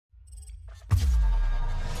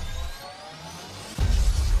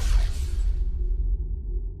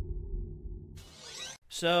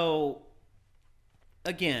So,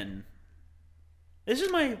 again, this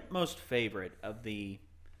is my most favorite of the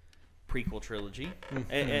prequel trilogy.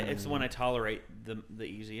 It's the one I tolerate the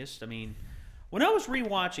easiest. I mean, when I was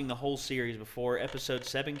rewatching the whole series before Episode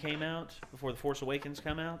 7 came out, before The Force Awakens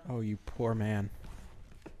come out, Oh, you poor man.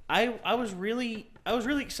 I was really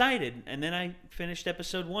excited, and then I finished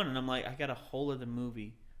Episode 1, and I'm like, I got a whole other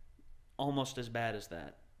movie almost as bad as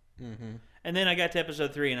that. Mm-hmm. And then I got to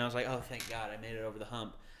Episode 3, and I was like, oh, thank God, I made it over the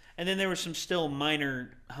hump. And then there were some still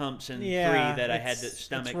minor humps in 3 that I had to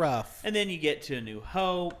stomach. It's rough. And then you get to A New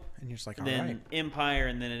Hope, And you're just like, all then right. Empire,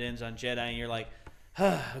 and then it ends on Jedi, and you're like,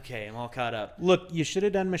 okay, I'm all caught up. Look, you should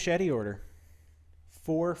have done machete order.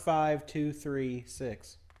 4, 5, 2, 3,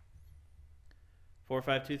 6. 4,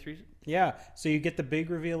 5, 2, 3. Yeah, so you get the big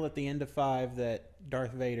reveal at the end of 5 that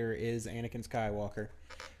Darth Vader is Anakin Skywalker.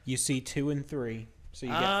 You see 2 and 3, so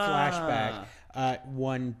you get flashback.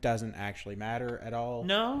 1 doesn't actually matter at all.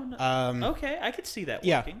 No. Okay, I could see that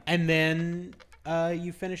Yeah, working. and then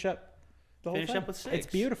you finish up the whole Finish thing. up with 6. It's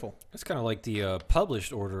beautiful. It's kind of like the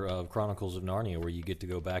published order of Chronicles of Narnia, where you get to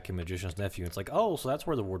go back in Magician's Nephew. It's like, oh, so that's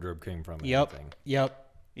where the wardrobe came from. And everything.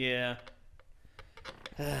 Yep. Yeah.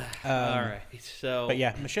 All right. So, But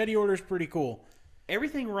yeah, machete order is pretty cool.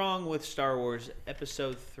 everything wrong with Star Wars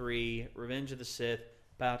Episode 3, Revenge of the Sith,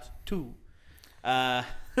 about 2.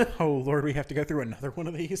 Oh Lord, we have to go through another one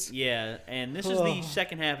of these. Yeah, and this is the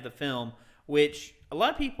second half of the film, which a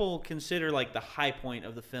lot of people consider like the high point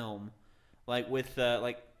of the film, like with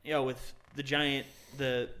with the giant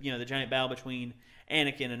giant battle between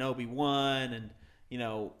Anakin and Obi-Wan, and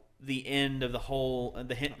the end of the whole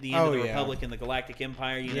the end of the Republic and the Galactic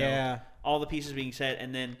Empire. All the pieces being set,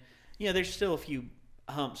 and then there's still a few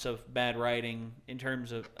humps of bad writing in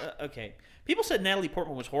terms of okay. People said Natalie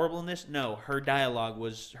Portman was horrible in this. No, her dialogue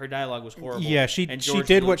was horrible. Yeah, she George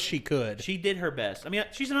did Lucas, what she could. She did her best. I mean,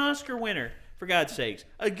 she's an Oscar winner, for God's sakes.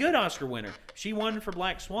 A good Oscar winner. She won for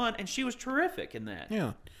Black Swan, and she was terrific in that.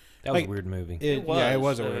 Yeah, That was a weird movie. It was. Yeah, it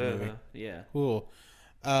was a weird movie. Yeah. Cool.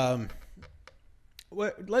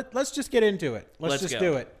 Let's just get into it. Let's just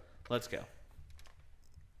do it. Let's go.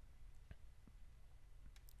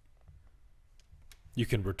 You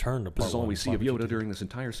can return to part This is all one, we see of why would you Yoda do during this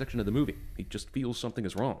entire section of the movie. He just feels something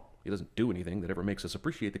is wrong. He doesn't do anything that ever makes us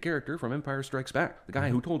appreciate the character from Empire Strikes Back. The guy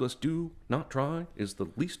who told us do not try is the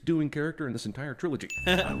least doing character in this entire trilogy.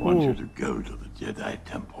 I want you to go to the Jedi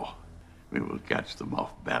Temple. We will catch them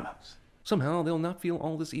off balance. Somehow, they'll not feel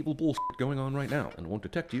all this evil bullshit going on right now and won't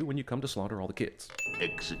detect you when you come to slaughter all the kids.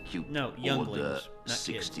 Execute No, younglings, Order not kids.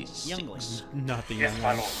 66. Younglings. Not the young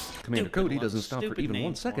one. Commander Stupid Cody one. doesn't stop for Stupid even 1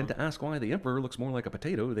 name second for him. to ask why the Emperor looks more like a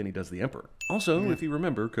potato than he does the Emperor. Also, if you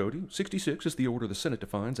remember, Cody, 66 is the order the Senate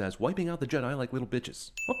defines as wiping out the Jedi like little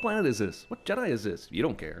bitches. What planet is this? What Jedi is this? You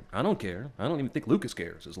don't care. I don't care. I don't even think Lucas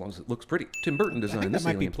cares, as long as it looks pretty. Tim Burton designed that this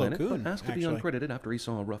might be alien planet, Plo but Koon, asked to be actually. uncredited after he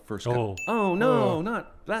saw a rough first cut. Oh. Oh, no,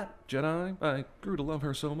 not that Jedi. I grew to love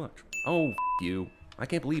her so much. Oh, you. I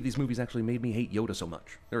can't believe these movies actually made me hate Yoda so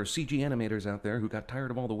much. There are CG animators out there who got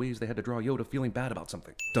tired of all the ways they had to draw Yoda feeling bad about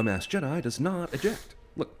something. Dumbass Jedi does not eject.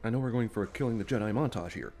 Look, I know we're going for a killing the Jedi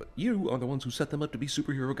montage here, but you are the ones who set them up to be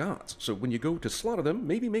superhero gods. So when you go to slaughter them,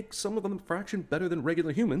 maybe make some of them a fraction better than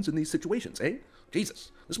regular humans in these situations, eh?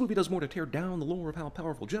 Jesus, this movie does more to tear down the lore of how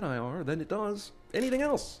powerful Jedi are than it does anything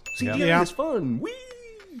else. CGI Yeah. is fun. Whee!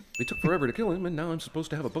 They took forever to kill him, and now I'm supposed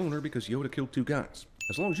to have a boner because Yoda killed 2 guys.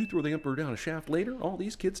 As long as you throw the Emperor down a shaft later, all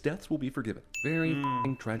these kids' deaths will be forgiven. Very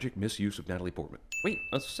f***ing tragic misuse of Natalie Portman. Wait,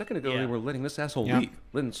 a second ago they were letting this asshole leave.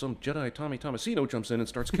 Then some Jedi Tommy Tomasino jumps in and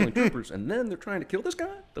starts killing troopers, and then they're trying to kill this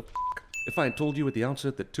guy? The f***? If I had told you at the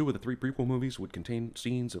outset that 2 of the 3 prequel movies would contain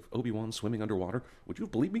scenes of Obi-Wan swimming underwater, would you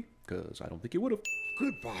have believed me? Because I don't think you would have.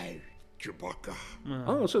 Goodbye, Chewbacca.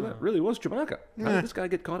 Oh, so that really was Chewbacca. How did this guy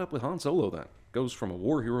get caught up with Han Solo then? Goes from a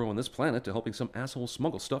war hero on this planet to helping some asshole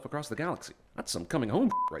smuggle stuff across the galaxy. That's some coming home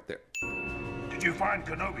right there. Did you find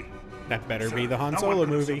Kenobi? That better Sir, be the Han no Solo one could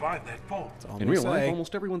have movie. survived that fall. That's all I'm In gonna real life, say.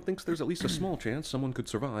 almost everyone thinks there's at least a small chance someone could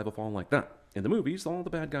survive a fall like that. In the movies, all the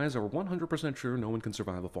bad guys are 100% sure no one can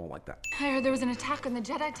survive a fall like that. I heard there was an attack on the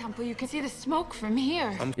Jedi Temple. You can see the smoke from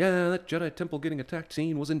here. Yeah, that Jedi Temple getting attacked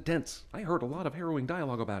scene was intense. I heard a lot of harrowing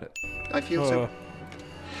dialogue about it. I feel so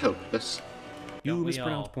helpless. You Don't we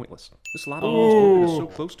mispronounced all? pointless. This lava moon is so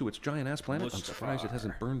close to its giant-ass planet, I'm surprised it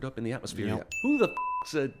hasn't burned up in the atmosphere yet. Who the f***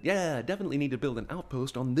 said, yeah, definitely need to build an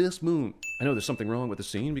outpost on this moon? I know there's something wrong with the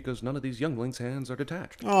scene because none of these younglings' hands are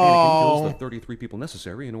detached. Anakin kills the 33 people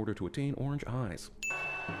necessary in order to attain orange eyes.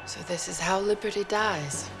 So this is how liberty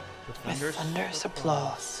dies. With thunderous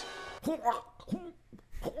applause.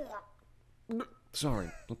 Sorry,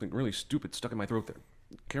 something really stupid stuck in my throat there.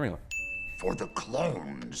 Carry on. for the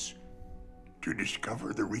clones. To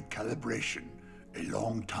discover the recalibration, a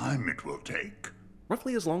long time it will take.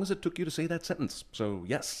 Roughly as long as it took you to say that sentence, so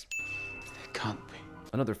yes. It can't be.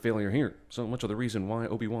 Another failure here. So much of the reason why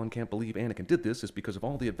Obi-Wan can't believe Anakin did this is because of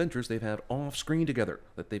all the adventures they've had off-screen together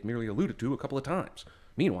that they've merely alluded to a couple of times.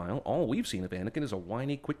 Meanwhile, all we've seen of Anakin is a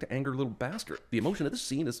whiny, quick-to-anger little bastard. The emotion of this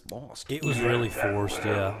scene is lost. It was really forced,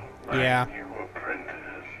 yeah. Yeah.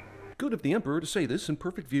 Good of the Emperor to say this in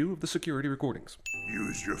perfect view of the security recordings.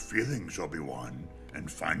 Use your feelings, Obi-Wan,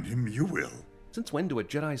 and find him you will. Since when do a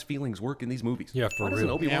Jedi's feelings work in these movies? Yeah, for Why doesn't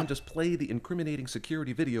real. Obi-Wan just play the incriminating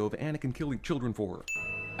security video of Anakin killing children for her?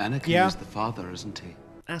 Anakin is the father, isn't he?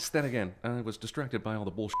 Ask that again. I was distracted by all the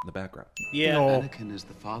bullshit in the background. Yeah. No. Anakin is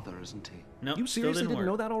the father, isn't he? Nope, You still seriously didn't work.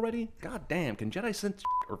 know that already? God damn, can Jedi sense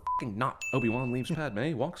or fucking not? Obi-Wan leaves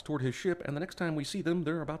Padme, walks toward his ship, and the next time we see them,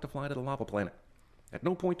 they're about to fly to the lava planet. At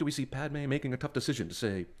no point do we see Padme making a tough decision to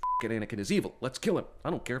say, "F*** it, Anakin is evil, let's kill him. I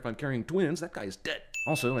don't care if I'm carrying twins, that guy is dead."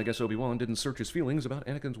 Also, I guess Obi-Wan didn't search his feelings about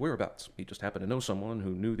Anakin's whereabouts. He just happened to know someone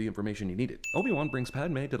who knew the information he needed. Obi-Wan brings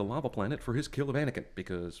Padme to the lava planet for his kill of Anakin,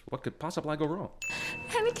 because what could possibly go wrong?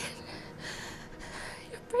 Anakin,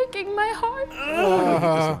 you're breaking my heart. I hate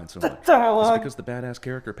this line so much. It's because the badass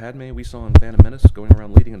character Padme we saw in Phantom Menace going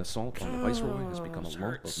around leading an assault on the Viceroy has become a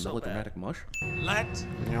lump of melodramatic mush. Let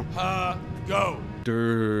her go.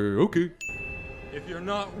 Okay. If you're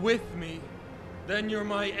not with me, then you're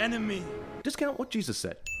my enemy. Discount what Jesus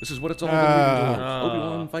said. This is what it's all been leading towards.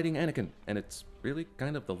 Obi-Wan fighting Anakin, and it's really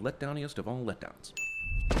kind of the letdowniest of all letdowns.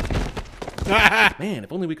 Man,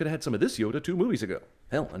 if only we could have had some of this Yoda 2 movies ago.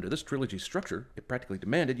 Hell, under this trilogy's structure, it practically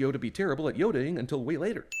demanded Yoda be terrible at Yodaing until way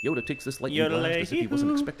later. Yoda takes this lightning blast as if he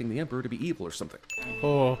wasn't expecting the Emperor to be evil or something.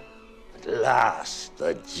 Oh. At last,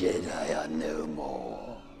 the Jedi are no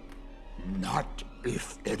more. Not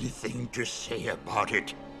if anything to say about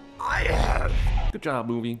it. I have. Good job,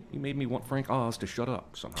 movie. You made me want Frank Oz to shut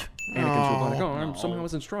up somehow. Anakin's robotic arm somehow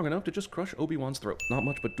isn't strong enough to just crush Obi-Wan's throat. Not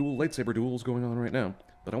much but dual lightsaber duels going on right now.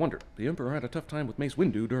 But I wonder, the Emperor had a tough time with Mace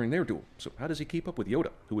Windu during their duel, so how does he keep up with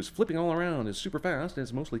Yoda, who is flipping all around, is super fast, and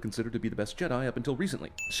is mostly considered to be the best Jedi up until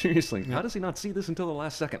recently? Seriously, how does he not see this until the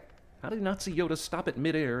last second? How did he not see Yoda stop it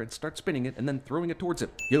mid-air and start spinning it and then throwing it towards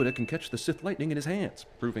him? Yoda can catch the Sith lightning in his hands,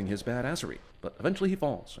 proving his badassery. But eventually he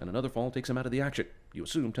falls, and another fall takes him out of the action. You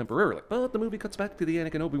assume temporarily. But the movie cuts back to the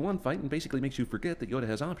Anakin Obi-Wan fight and basically makes you forget that Yoda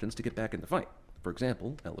has options to get back in the fight. For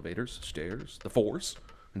example, elevators, stairs, the Force.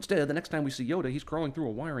 Instead, the next time we see Yoda, he's crawling through a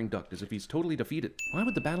wiring duct as if he's totally defeated. Why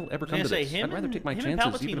would the battle ever come to this? I'd rather take my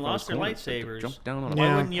chances even if I was cornered than to jump down on a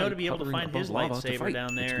Why wouldn't pipe Yoda be able to hovering find his above lava to lightsaber fight.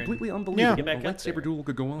 down there It's and completely unbelievable get back a up there? lightsaber duel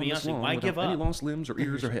could go on I mean, this honestly, long why without give any up? lost limbs or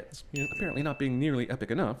ears or heads. Apparently not being nearly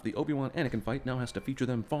epic enough, the Obi-Wan-Anakin fight now has to feature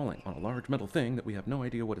them falling on a large metal thing that we have no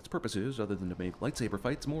idea what its purpose is other than to make lightsaber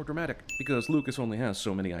fights more dramatic. Because Lucas only has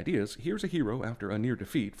so many ideas, here's a hero after a near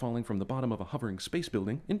defeat falling from the bottom of a hovering space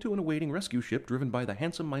building into an awaiting rescue ship driven by the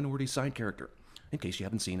handsome minority side character. In case you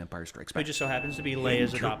haven't seen Empire Strikes Back. Who just so happens to be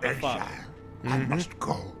Leia's Into adopted father. exile. I must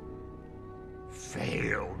go.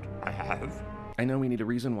 Failed, I have. I know we need a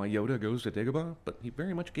reason why Yoda goes to Dagobah, but he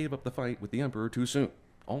very much gave up the fight with the Emperor too soon.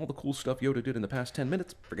 All the cool stuff Yoda did in the past 10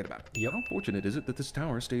 minutes, forget about it. Yep. How fortunate is it that this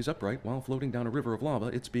tower stays upright while floating down a river of lava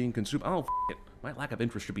it's being consumed? Oh, it. My lack of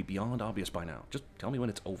interest should be beyond obvious by now. Just tell me when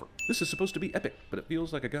it's over. This is supposed to be epic, but it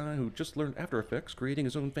feels like a guy who just learned After Effects creating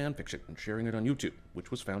his own fan fiction and sharing it on YouTube,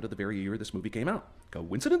 which was founded the very year this movie came out.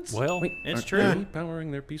 Coincidence? Well, wait, it's aren't true. they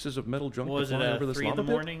powering their pieces of metal junk Was to it fly over this 3 in lava the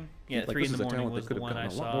pit? morning? Yeah, Like, 3 this in the is a morning talent was that could the have one gotten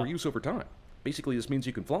I a lot saw. more use over time. Basically, this means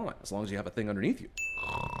you can fly, as long as you have a thing underneath you.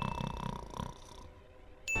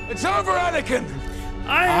 It's over, Anakin!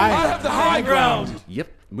 I have the high ground! Yep,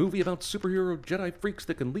 movie about superhero Jedi freaks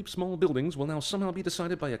that can leap small buildings will now somehow be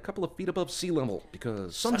decided by a couple of feet above sea level,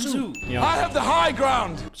 because Sun Tzu. I have the high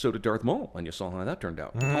ground! So did Darth Maul, and you saw how that turned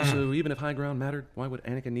out. Also, even if high ground mattered, why would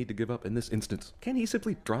Anakin need to give up in this instance? Can he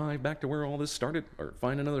simply drive back to where all this started, or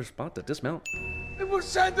find another spot to dismount? It was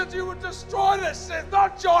said that you would destroy the Sith,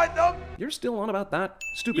 not join them! You're still on about that?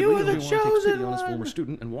 Stupidly, You were the Obi-Wan takes chosen pity on his one. former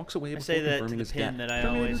student and walks away I before say that to confirming the his pen death. that I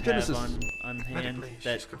Terminator always have Genesis. on hand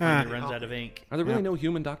that Ah. runs out of ink. Are there really no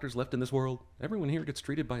human doctors left in this world? Everyone here gets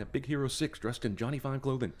treated by a Big Hero 6 dressed in Johnny 5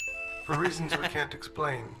 clothing. For reasons we can't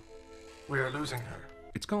explain, we are losing her.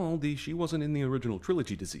 It's called the She Wasn't in the Original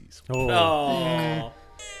Trilogy disease. Oh.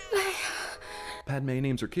 Padme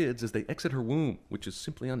names her kids as they exit her womb, which is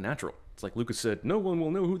simply unnatural. It's like Lucas said, no one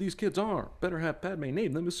will know who these kids are. Better have Padme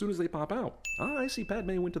name them as soon as they pop out. I see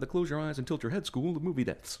Padme went to the Close Your Eyes and Tilt Your Head school of movie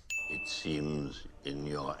deaths. It seems in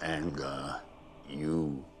your anger,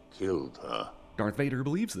 you killed her. Darth Vader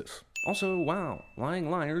believes this. Also, wow, lying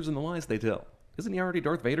liars and the lies they tell. Isn't he already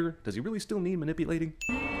Darth Vader? Does he really still need manipulating?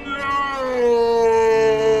 Yeah.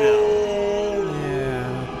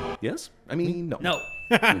 Yes? I mean, no. No.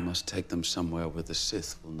 We must take them somewhere where the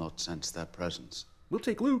Sith will not sense their presence. We'll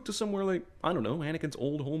take Luke to somewhere like, I don't know, Anakin's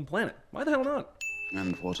old home planet. Why the hell not?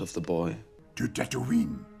 And what of the boy? To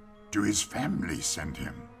Tatooine. Do his family send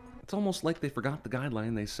him? It's almost like they forgot the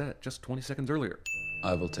guideline they set just 20 seconds earlier.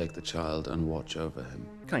 I will take the child and watch over him.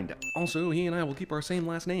 Kinda. Also, he and I will keep our same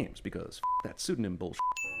last names, because that pseudonym bullshit.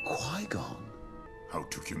 Qui-Gon? How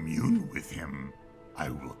to commune with him, I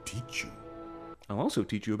will teach you. I'll also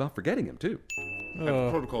teach you about forgetting him, too. Have the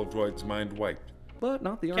protocol droid's mind wiped. But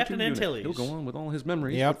not the Captain R2 unit. Antilles. He'll go on with all his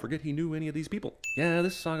memories, but forget he knew any of these people. Yeah,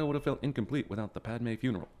 this saga would have felt incomplete without the Padme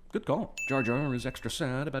funeral. Good call. Jar Jar is extra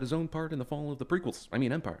sad about his own part in the fall of the prequels. I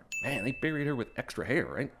mean, Empire. Man, they buried her with extra hair,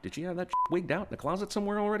 right? Did she have that wigged out in the closet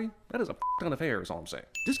somewhere already? That is a ton of hair, is all I'm saying.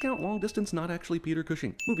 Discount long distance, not actually Peter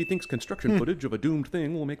Cushing. Movie thinks construction footage of a doomed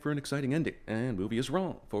thing will make for an exciting ending. And movie is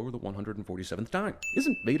wrong for the 147th time.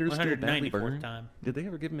 Isn't Vader still badly 194th burned? time. Did they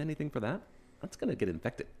ever give him anything for that? That's gonna get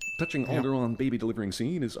infected. Touching Alderaan baby delivering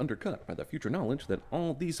scene is undercut by the future knowledge that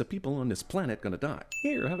all these people on this planet gonna die.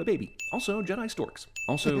 Here, have a baby. Also, Jedi storks.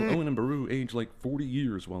 Also, Owen and Beru age like 40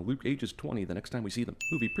 years while Luke ages 20 the next time we see them.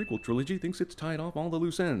 Movie prequel trilogy thinks it's tied off all the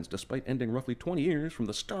loose ends, despite ending roughly 20 years from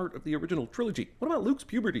the start of the original trilogy. What about Luke's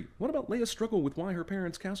puberty? What about Leia's struggle with why her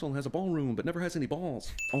parents' castle has a ballroom but never has any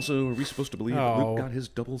balls? Also, are we supposed to believe that Luke got his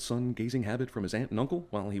double sun gazing habit from his aunt and uncle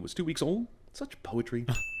while he was 2 weeks old? Such poetry.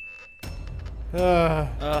 Wait.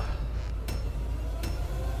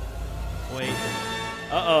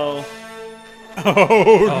 Uh-oh.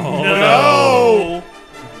 Oh,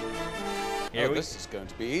 no! This is going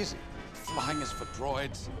to be easy. Flying is for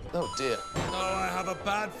droids. Oh, dear. Oh, I have a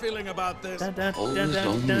bad feeling about this. Always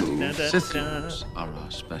on the move. Sith moves are our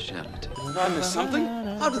speciality. I missed something?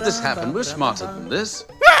 How did this happen? We're smarter than this.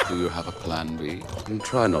 Do you have a plan B? And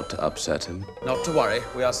try not to upset him. Not to worry.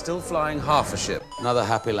 We are still flying half a ship. Another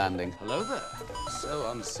happy landing. Hello there. So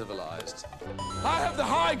uncivilized. I have the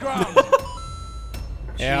high ground.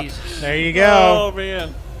 Yep. There you go. Oh,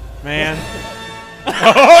 man. Man.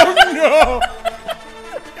 Oh, no.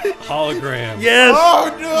 Hologram. Yes! Oh,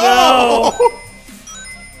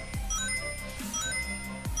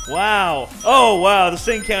 no! Wow. Oh, wow. The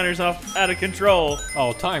sync counter's out of control.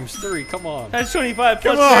 Oh, ×3. Come on. That's 25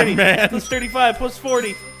 plus Come on, 30. man. Plus 35 plus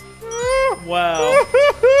 40. Wow.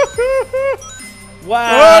 Wow.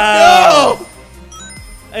 Oh, no!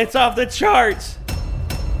 It's off the charts.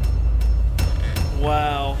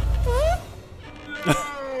 Wow.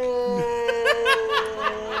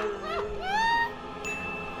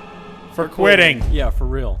 For quitting. Yeah, for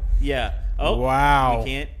real. Yeah. Oh. Wow.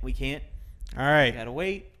 We can't. All right. Gotta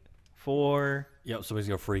wait for. Yep, somebody's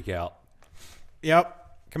going to freak out.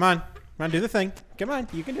 Yep. Come on. Come on, do the thing. Come on.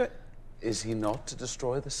 You can do it. Is he not to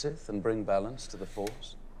destroy the Sith and bring balance to the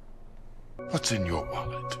Force? What's in your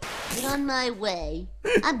wallet? Get on my way.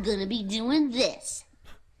 I'm gonna be doing this.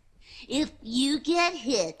 If you get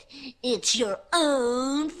hit, it's your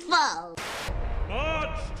own fault.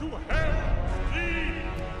 March to hell, Steve!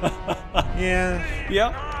 Yeah.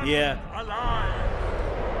 Yeah. Yeah. Alive!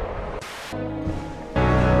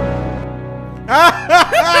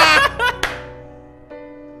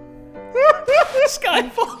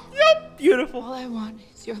 Skyfall. Yep. Beautiful. All I want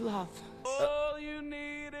is your love. All you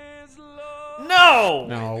need is love. No.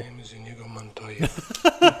 No. My name is Inigo Montoya.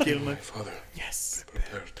 Kill my father. Yes.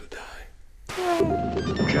 Prepare to die.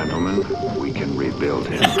 Gentlemen, we can rebuild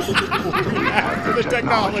him. We have the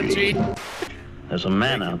technology. There's a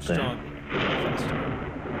man out there.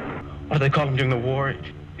 What do they call them during the war?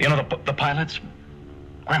 You know, the pilots?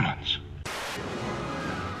 Gremlins.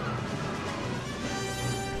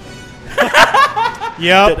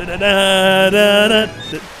 Yep.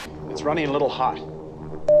 It's running a little hot.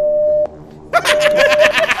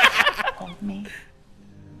 Hold me.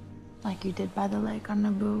 Like you did by the lake on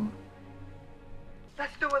Naboo.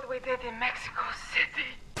 Let's do what we did in Mexico City.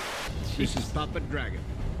 This is Papa Dragon.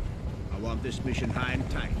 I want this mission high and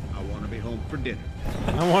tight. I want to be home for dinner.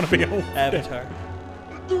 I want to be home. Avatar.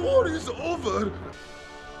 The war is over.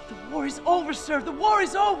 The war is over, sir. The war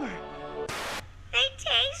is over. They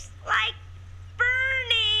taste like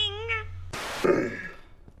burning.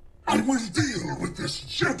 I will deal with this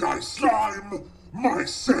Jedi slime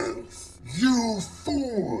myself. You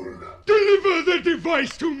fool! Deliver the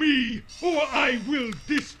device to me, or I will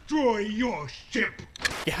destroy your ship.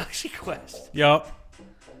 Galaxy Quest. Yep.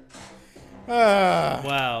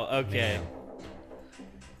 Wow. Okay.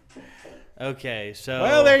 Okay. So.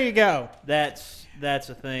 Well, there you go. That's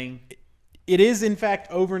a thing. It is in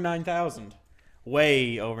fact over 9,000.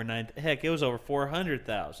 Way over 9. Heck, it was over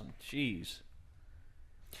 400,000. Jeez.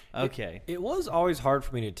 Okay. It was always hard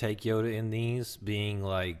for me to take Yoda in these, being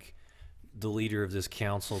like the leader of this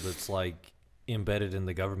council that's like embedded in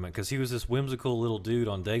the government, because he was this whimsical little dude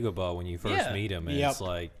on Dagobah when you first meet him, and it's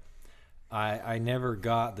like I never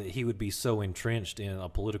got that he would be so entrenched in a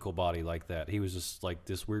political body like that. He was just like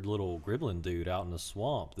this weird little gremlin dude out in the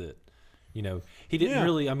swamp that, you know, he didn't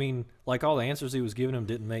really, I mean, like all the answers he was giving him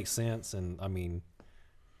didn't make sense, and I mean,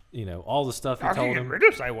 you know, all the stuff he told him.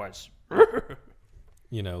 British I was.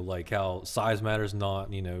 You know, like how size matters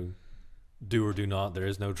not, you know, do or do not, there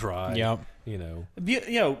is no try. Yep. You know.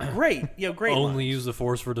 Great. great Only lines. use the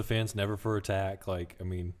Force for defense, never for attack. Like, I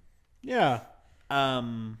mean. Yeah.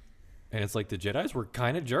 And it's like the Jedis were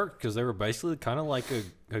kind of jerked because they were basically kind of like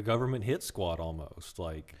a government hit squad almost.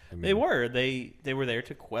 Like, I mean, they were. They were there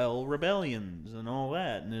to quell rebellions and all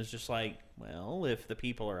that. And it's just like, well, if the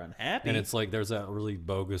people are unhappy. And it's like there's that really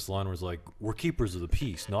bogus line where it's like, we're keepers of the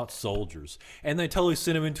peace, not soldiers. And they totally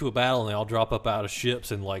send them into a battle and they all drop up out of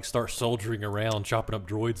ships and like start soldiering around, chopping up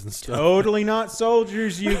droids and stuff. Totally not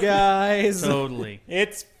soldiers, you guys. Totally.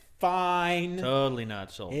 It's fine. Totally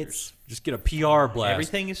not soldiers. It's just get a PR blast.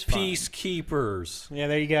 Everything is fine. Peacekeepers. Yeah,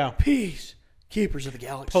 there you go. Peace. Keepers of the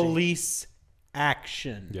galaxy. Police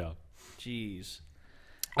action. Yeah. Jeez.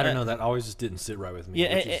 I don't know. That always just didn't sit right with me.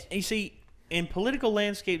 Yeah, you see, in political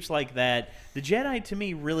landscapes like that, the Jedi to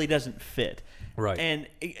me really doesn't fit. Right. And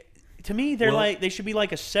to me, they're they should be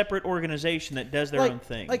like a separate organization that does their own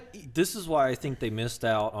thing. Like, this is why I think they missed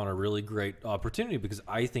out on a really great opportunity, because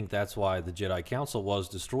I think that's why the Jedi Council was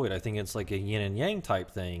destroyed. I think it's like a yin and yang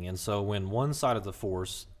type thing. And so when one side of the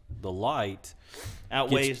Force, the light,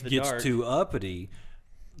 outweighs the dark, gets too uppity,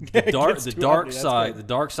 the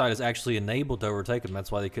dark side is actually enabled to overtake them.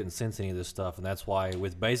 That's why they couldn't sense any of this stuff, and that's why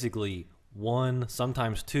with basically one,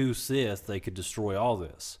 sometimes two Sith, they could destroy all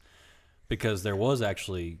this, because there was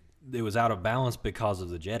actually, it was out of balance because of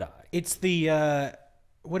the Jedi. It's the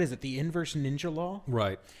what is it? The inverse ninja law,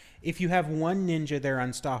 right? If you have one ninja, they're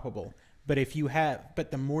unstoppable. But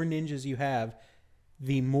the more ninjas you have,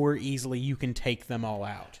 the more easily you can take them all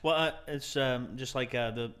out. Well, it's just like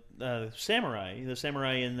the samurai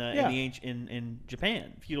in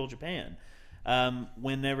Japan, feudal Japan.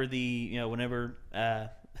 Whenever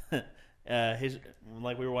his,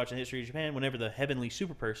 like we were watching History of Japan, whenever the heavenly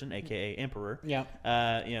super person, aka Emperor,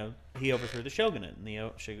 he overthrew the shogunate, and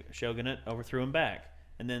the shogunate overthrew him back,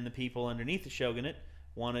 and then the people underneath the shogunate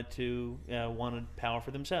wanted power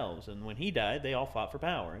for themselves, and when he died, they all fought for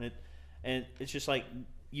power, and it's just like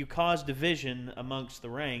you cause division amongst the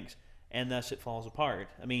ranks, and thus it falls apart.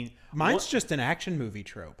 I mean, mine's just an action movie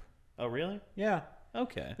trope. Oh, really? Yeah.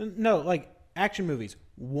 Okay. No, like action movies.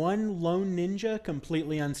 One lone ninja,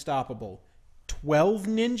 completely unstoppable. 12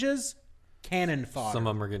 ninjas, cannon fodder. Some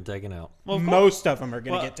of them are getting taken out. Well, most of them are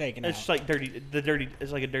going to get taken out. It's like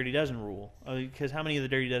it's like a Dirty Dozen rule, because how many of the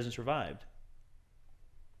Dirty Dozen survived?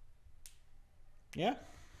 Yeah.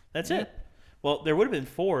 That's it. Well, there would have been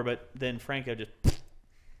 4, but then Franco just,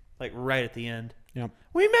 like right at the end. Yep.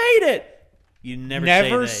 We made it. You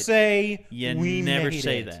never say you we never made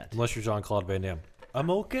say it. that. Unless you're Jean-Claude Van Damme.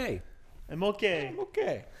 I'm okay. I'm okay. I'm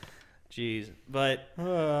okay. Jeez, but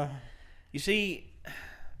you see,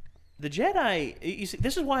 the Jedi. You see,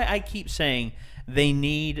 this is why I keep saying they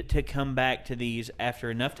need to come back to these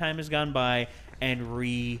after enough time has gone by and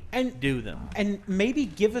redo them, and maybe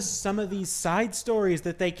give us some of these side stories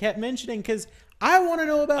that they kept mentioning, because I want to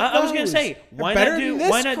know about. I was gonna say, why not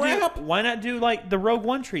do like the Rogue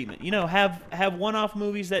One treatment? You know, have one-off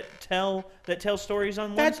movies that tell stories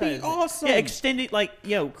on one side. That'd be awesome. Yeah, extended, like,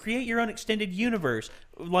 create your own extended universe,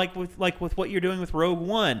 like with what you're doing with Rogue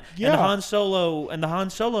One and the Han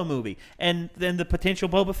Solo movie, and then the potential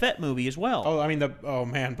Boba Fett movie as well. Oh, I mean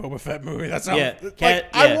Boba Fett movie. That sounds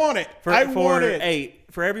I want it. I want it. Hey,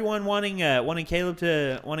 for everyone wanting Caleb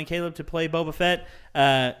to play Boba Fett,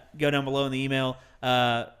 go down below in the email.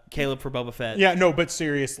 Caleb for Boba Fett. Yeah, no, but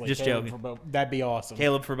seriously, just Caleb joking. That'd be awesome.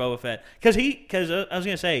 Caleb for Boba Fett, because I was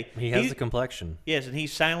gonna say he has the complexion. Yes, and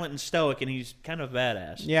he's silent and stoic, and he's kind of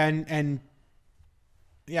badass. Yeah, and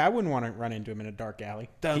I wouldn't want to run into him in a dark alley.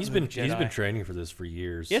 He's been training for this for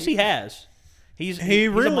years. Yes, he has. He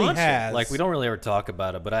really has. Like, we don't really ever talk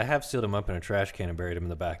about it, but I have sealed him up in a trash can and buried him in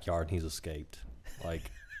the backyard, and he's escaped.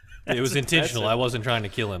 Like, it was intentional. I wasn't trying to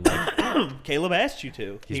kill him. Like, Caleb asked you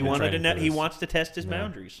to. He wanted to know. He wants to test his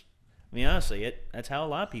boundaries. I mean, honestly, that's how a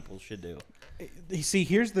lot of people should do. You see,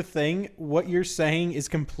 here's the thing. What you're saying is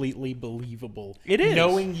completely believable. It is.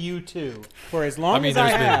 Knowing you two for as long as I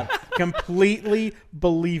have, completely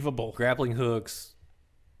believable. Grappling hooks,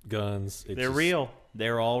 guns. They're real.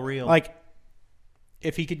 They're all real. Like,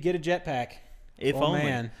 If he could get a jetpack. If oh, only.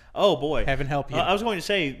 Man. Oh boy. Heaven help you. I was going to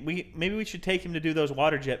say maybe we should take him to do those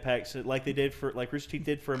water jetpacks like they did for Rooster Teeth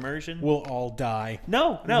did for immersion. We'll all die.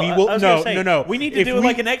 No. We will, no. We need to do it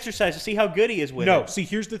like an exercise to see how good he is with it. No, see,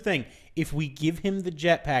 here's the thing. If we give him the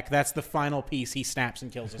jetpack, that's the final piece. He snaps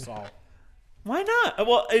and kills us all. Why not?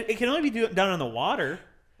 Well, it can only be done on the water.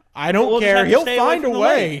 I don't care. He'll find a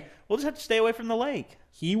way. We'll just have to stay away from the lake.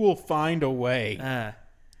 He will find a way.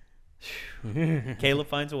 Caleb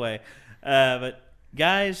finds a way. But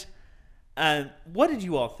guys, what did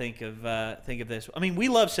you all think of this? I mean, we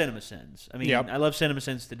love CinemaSins. I mean, I love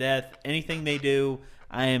CinemaSins to death. Anything they do,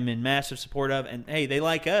 I am in massive support of. And hey, they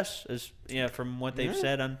like us, as from what they've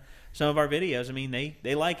said on some of our videos. I mean,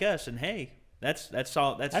 they like us, and hey, that's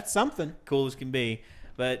something cool as can be.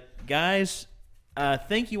 But guys,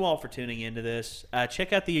 thank you all for tuning into this.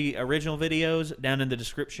 Check out the original videos down in the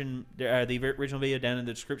description. The original video down in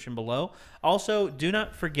the description below. Also, do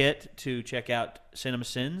not forget to check out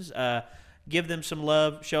CinemaSins. Give them some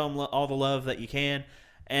love. Show them all the love that you can.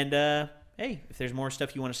 And hey, if there's more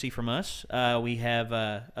stuff you want to see from us, we have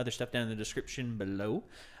other stuff down in the description below.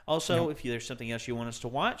 Also, if there's something else you want us to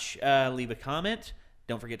watch, leave a comment.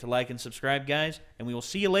 Don't forget to like and subscribe, guys. And we will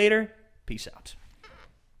see you later. Peace out.